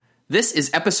This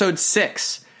is episode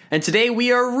 6, and today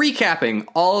we are recapping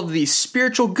all of the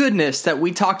spiritual goodness that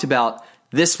we talked about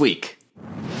this week.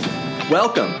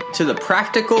 Welcome to the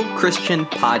Practical Christian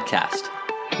Podcast.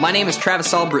 My name is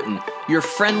Travis Albritton, your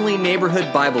friendly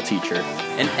neighborhood Bible teacher,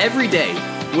 and every day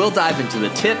we'll dive into the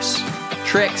tips,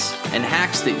 tricks, and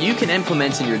hacks that you can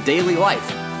implement in your daily life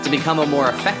to become a more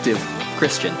effective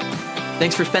Christian.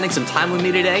 Thanks for spending some time with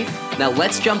me today. Now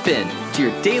let's jump in to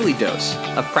your daily dose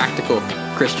of practical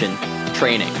Christian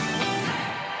training.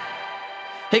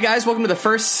 Hey guys, welcome to the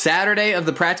first Saturday of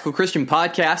the Practical Christian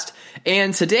Podcast.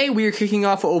 And today we are kicking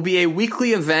off what will be a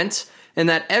weekly event, and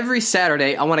that every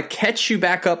Saturday I want to catch you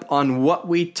back up on what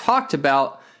we talked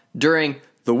about during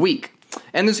the week.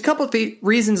 And there's a couple of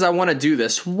reasons I want to do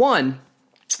this. One,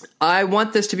 I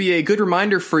want this to be a good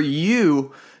reminder for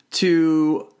you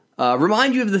to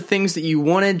remind you of the things that you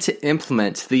wanted to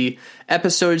implement, the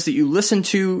episodes that you listened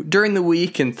to during the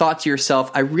week and thought to yourself,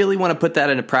 I really want to put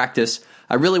that into practice.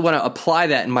 I really want to apply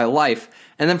that in my life.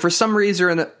 And then for some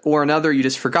reason or another, you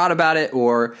just forgot about it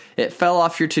or it fell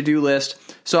off your to-do list.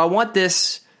 So I want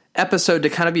this episode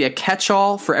to kind of be a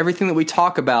catch-all for everything that we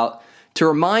talk about to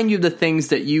remind you of the things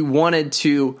that you wanted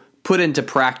to put into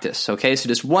practice. Okay, so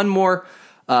just one more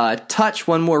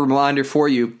one more reminder for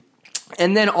you.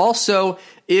 And then also,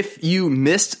 if you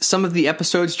missed some of the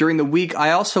episodes during the week,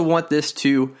 I also want this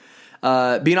to be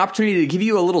an opportunity to give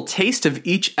you a little taste of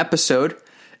each episode.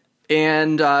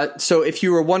 And so if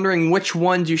you were wondering which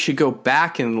ones you should go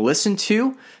back and listen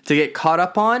to get caught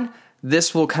up on,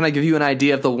 this will kind of give you an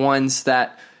idea of the ones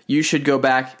that you should go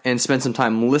back and spend some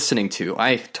time listening to.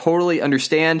 I totally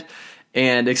understand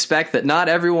and expect that not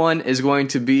everyone is going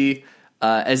to be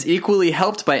as equally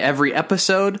helped by every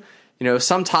episode. You know,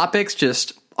 some topics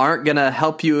just aren't going to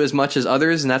help you as much as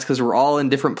others, and that's because we're all in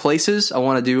different places. I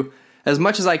want to do as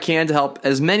much as I can to help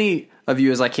as many of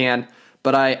you as I can,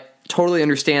 but I totally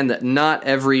understand that not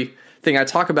everything I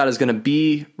talk about is going to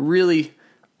be really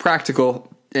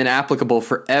practical and applicable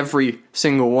for every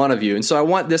single one of you. And so I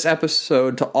want this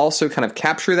episode to also kind of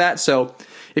capture that. So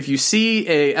if you see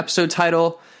a episode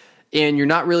title and you're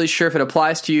not really sure if it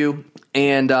applies to you,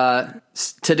 and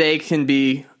today can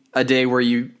be a day where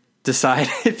you decide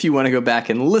if you want to go back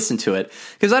and listen to it,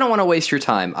 because I don't want to waste your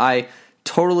time. I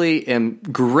totally am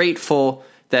grateful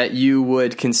that you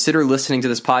would consider listening to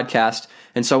this podcast,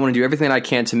 and so I want to do everything I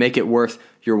can to make it worth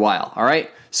your while. All right?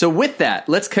 So with that,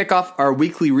 let's kick off our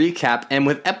weekly recap, and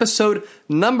with episode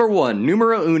number 1,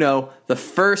 numero uno, the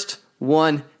first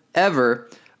one ever,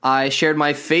 I shared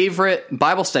my favorite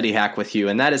Bible study hack with you,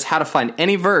 and that is how to find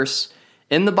any verse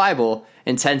in the Bible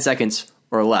in 10 seconds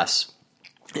or less.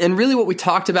 And really what we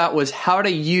talked about was how to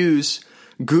use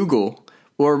Google,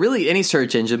 or really any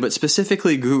search engine, but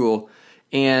specifically Google,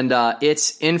 and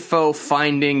its info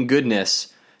finding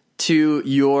goodness to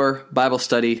your Bible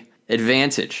study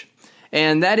advantage.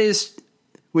 And that is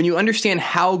when you understand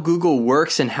how Google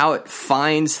works and how it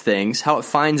finds things, how it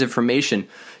finds information,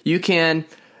 you can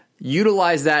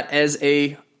utilize that as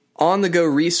a on-the-go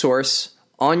resource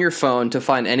on your phone to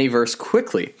find any verse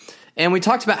quickly. And we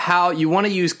talked about how you want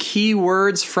to use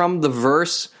keywords from the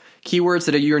verse, keywords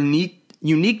that are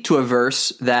unique to a verse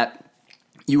that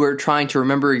you are trying to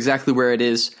remember exactly where it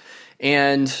is,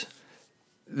 and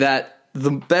that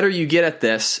the better you get at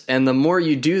this and the more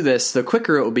you do this, the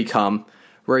quicker it will become,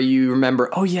 where you remember,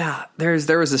 oh yeah, there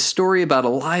was a story about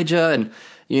Elijah, and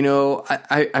you know,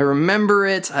 I remember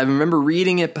it, I remember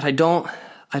reading it, but I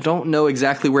don't know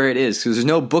exactly where it is, because there's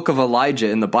no book of Elijah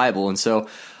in the Bible, and so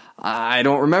I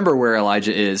don't remember where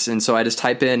Elijah is, and so I just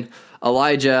type in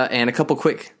Elijah and a couple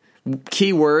quick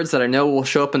keywords that I know will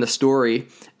show up in the story,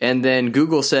 and then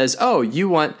Google says, oh, you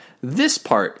want this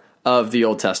part of the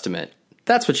Old Testament.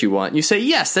 That's what you want. You say,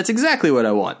 yes, that's exactly what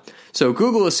I want. So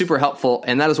Google is super helpful,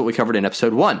 and that is what we covered in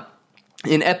episode 1.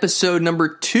 In episode number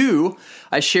 2,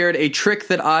 I shared a trick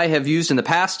that I have used in the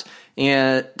past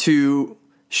and to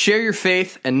share your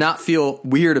faith and not feel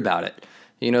weird about it.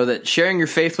 You know, that sharing your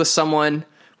faith with someone,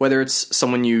 whether it's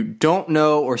someone you don't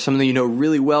know or someone that you know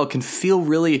really well, can feel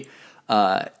really,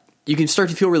 you can start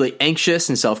to feel really anxious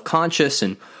and self-conscious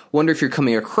and wonder if you're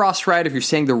coming across right, if you're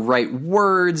saying the right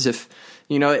words, if,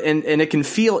 you know, and it can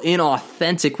feel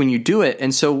inauthentic when you do it.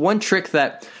 And so one trick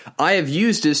that I have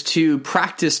used is to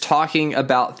practice talking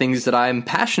about things that I'm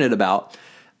passionate about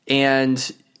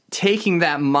and taking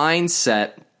that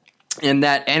mindset and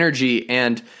that energy,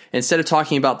 and instead of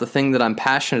talking about the thing that I'm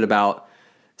passionate about,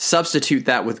 substitute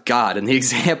that with God. And the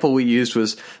example we used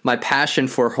was my passion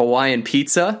for Hawaiian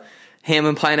pizza, ham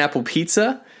and pineapple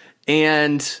pizza,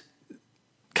 and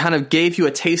kind of gave you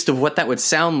a taste of what that would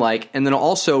sound like, and then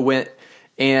also went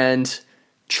and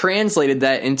translated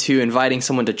that into inviting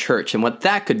someone to church and what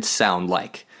that could sound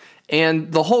like.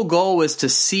 And the whole goal was to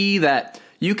see that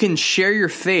you can share your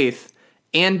faith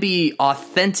and be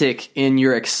authentic in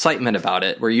your excitement about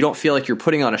it, where you don't feel like you're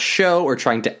putting on a show or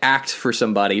trying to act for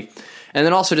somebody. And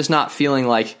then also just not feeling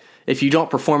like if you don't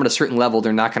perform at a certain level,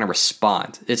 they're not going to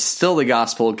respond. It's still the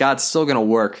gospel. God's still going to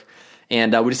work.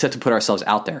 And we just have to put ourselves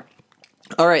out there.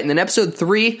 All right. And then episode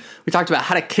 3, we talked about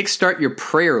how to kickstart your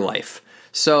prayer life.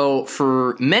 So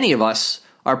for many of us,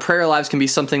 our prayer lives can be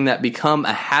something that become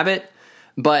a habit,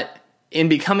 but in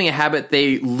becoming a habit,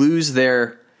 they lose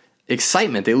their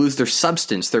excitement, they lose their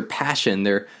substance, their passion,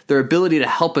 their ability to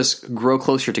help us grow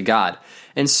closer to God.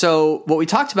 And so what we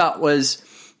talked about was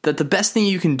that the best thing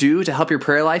you can do to help your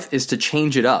prayer life is to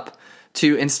change it up.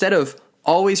 To, instead of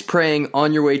always praying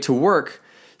on your way to work,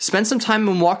 spend some time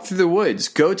and walk through the woods,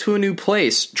 go to a new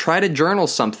place, try to journal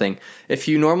something. If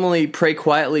you normally pray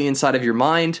quietly inside of your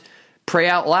mind, pray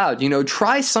out loud,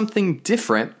 try something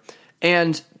different.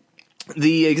 And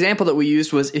the example that we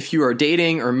used was if you are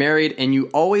dating or married and you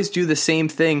always do the same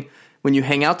thing when you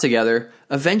hang out together,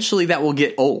 eventually that will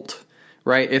get old,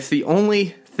 right? If the only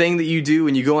thing that you do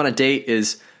when you go on a date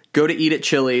is go to eat at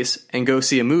Chili's and go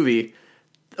see a movie,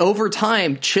 over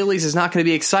time, Chili's is not going to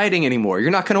be exciting anymore.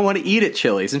 You're not going to want to eat at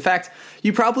Chili's. In fact,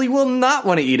 you probably will not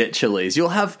want to eat at Chili's. You'll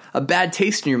have a bad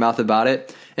taste in your mouth about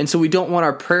it. And so we don't want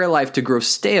our prayer life to grow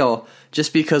stale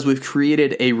just because we've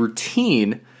created a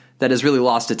routine that has really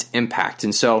lost its impact.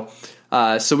 And so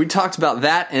we talked about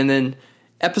that. And then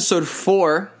episode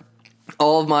 4,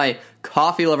 all of my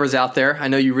coffee lovers out there, I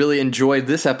know you really enjoyed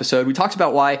this episode. We talked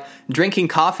about why drinking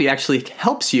coffee actually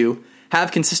helps you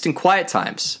have consistent quiet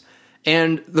times.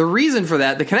 And the reason for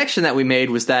that, the connection that we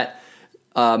made was that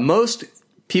most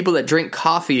people that drink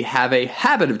coffee have a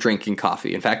habit of drinking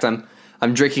coffee. In fact,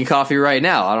 I'm drinking coffee right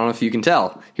now. I don't know if you can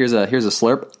tell. Here's a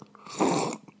slurp.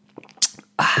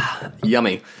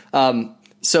 Yummy.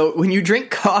 So when you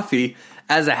drink coffee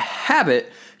as a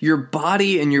habit, your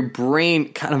body and your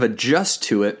brain kind of adjust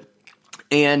to it,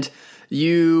 and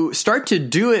you start to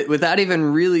do it without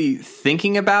even really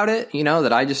thinking about it.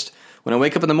 That when I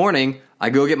wake up in the morning, I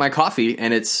go get my coffee,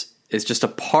 and it's just a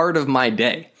part of my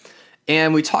day.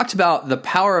 And we talked about the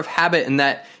power of habit, and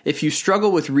that if you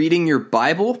struggle with reading your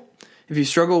Bible, if you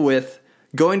struggle with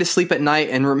going to sleep at night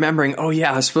and remembering, oh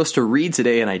yeah, I was supposed to read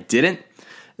today and I didn't,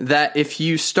 that if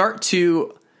you start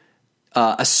to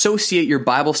associate your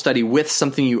Bible study with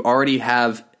something you already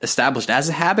have established as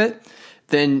a habit,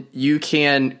 then you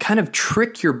can kind of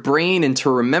trick your brain into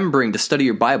remembering to study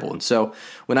your Bible. And so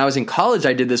when I was in college,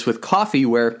 I did this with coffee,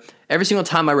 where every single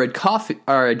time I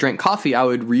drank coffee, I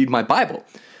would read my Bible.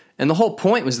 And the whole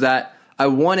point was that I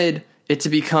wanted it to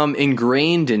become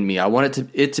ingrained in me. I wanted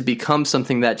it to become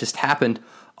something that just happened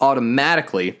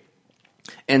automatically.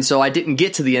 And so I didn't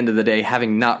get to the end of the day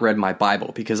having not read my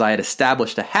Bible, because I had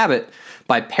established a habit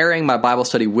by pairing my Bible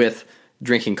study with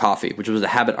drinking coffee, which was a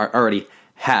habit I already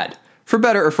had. For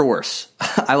better or for worse.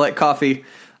 I like coffee.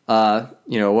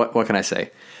 What can I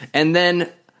say? And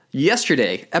then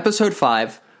yesterday, episode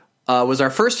 5, was our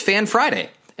first Fan Friday.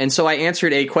 And so I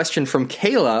answered a question from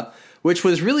Kayla, which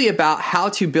was really about how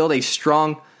to build a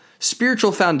strong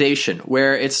spiritual foundation,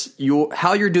 where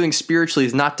how you're doing spiritually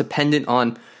is not dependent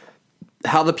on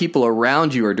how the people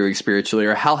around you are doing spiritually,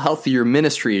 or how healthy your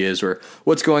ministry is, or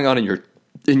what's going on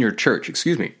in your church.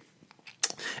 Excuse me.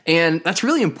 And that's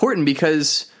really important,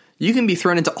 because you can be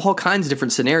thrown into all kinds of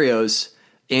different scenarios,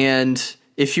 and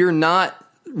if you're not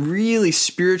really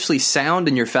spiritually sound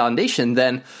in your foundation,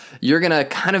 then you're going to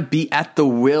kind of be at the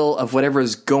will of whatever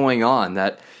is going on.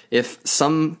 That if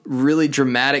some really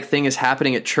dramatic thing is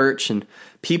happening at church and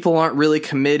people aren't really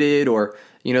committed, or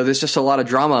there's just a lot of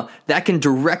drama, that can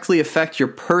directly affect your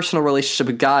personal relationship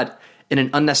with God in an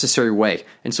unnecessary way.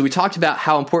 And so we talked about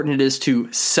how important it is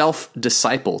to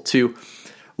self-disciple, to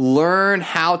learn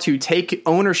how to take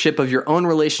ownership of your own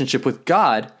relationship with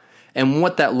God and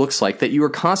what that looks like, that you are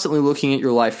constantly looking at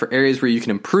your life for areas where you can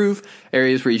improve,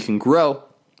 areas where you can grow,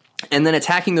 and then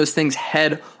attacking those things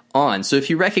head on. So if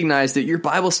you recognize that your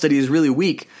Bible study is really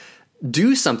weak,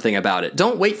 do something about it.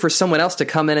 Don't wait for someone else to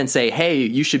come in and say, hey,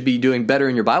 you should be doing better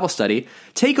in your Bible study.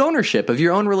 Take ownership of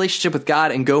your own relationship with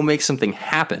God and go make something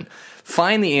happen.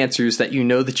 Find the answers that you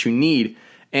know that you need,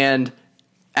 and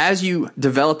as you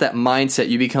develop that mindset,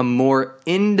 you become more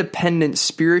independent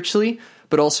spiritually,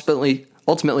 but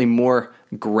ultimately more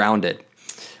grounded.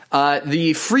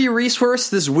 The free resource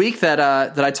this week that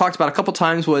I talked about a couple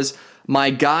times was my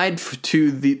guide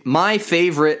to my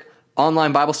favorite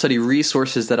online Bible study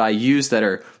resources that I use that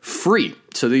are free.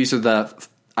 So these are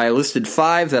I listed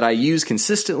 5 that I use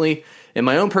consistently in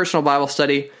my own personal Bible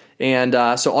study, And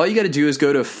so all you got to do is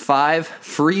go to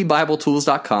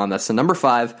 5freebibletools.com. That's the number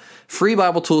 5,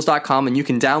 freebibletools.com, and you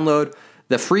can download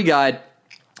the free guide.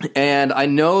 And I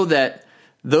know that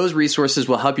those resources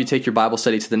will help you take your Bible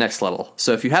study to the next level.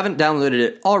 So if you haven't downloaded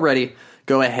it already,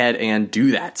 go ahead and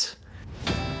do that.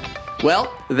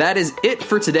 Well, that is it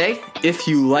for today. If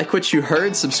you like what you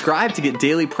heard, subscribe to get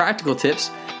daily practical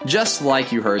tips just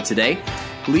like you heard today.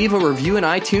 Leave a review in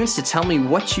iTunes to tell me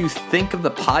what you think of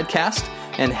the podcast,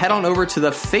 and head on over to the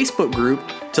Facebook group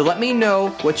to let me know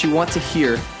what you want to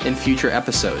hear in future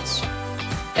episodes.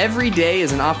 Every day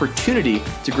is an opportunity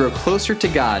to grow closer to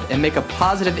God and make a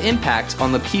positive impact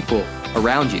on the people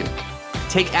around you.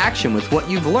 Take action with what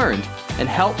you've learned and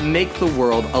help make the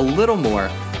world a little more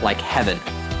like heaven.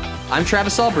 I'm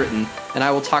Travis Albritton, and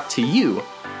I will talk to you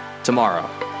tomorrow.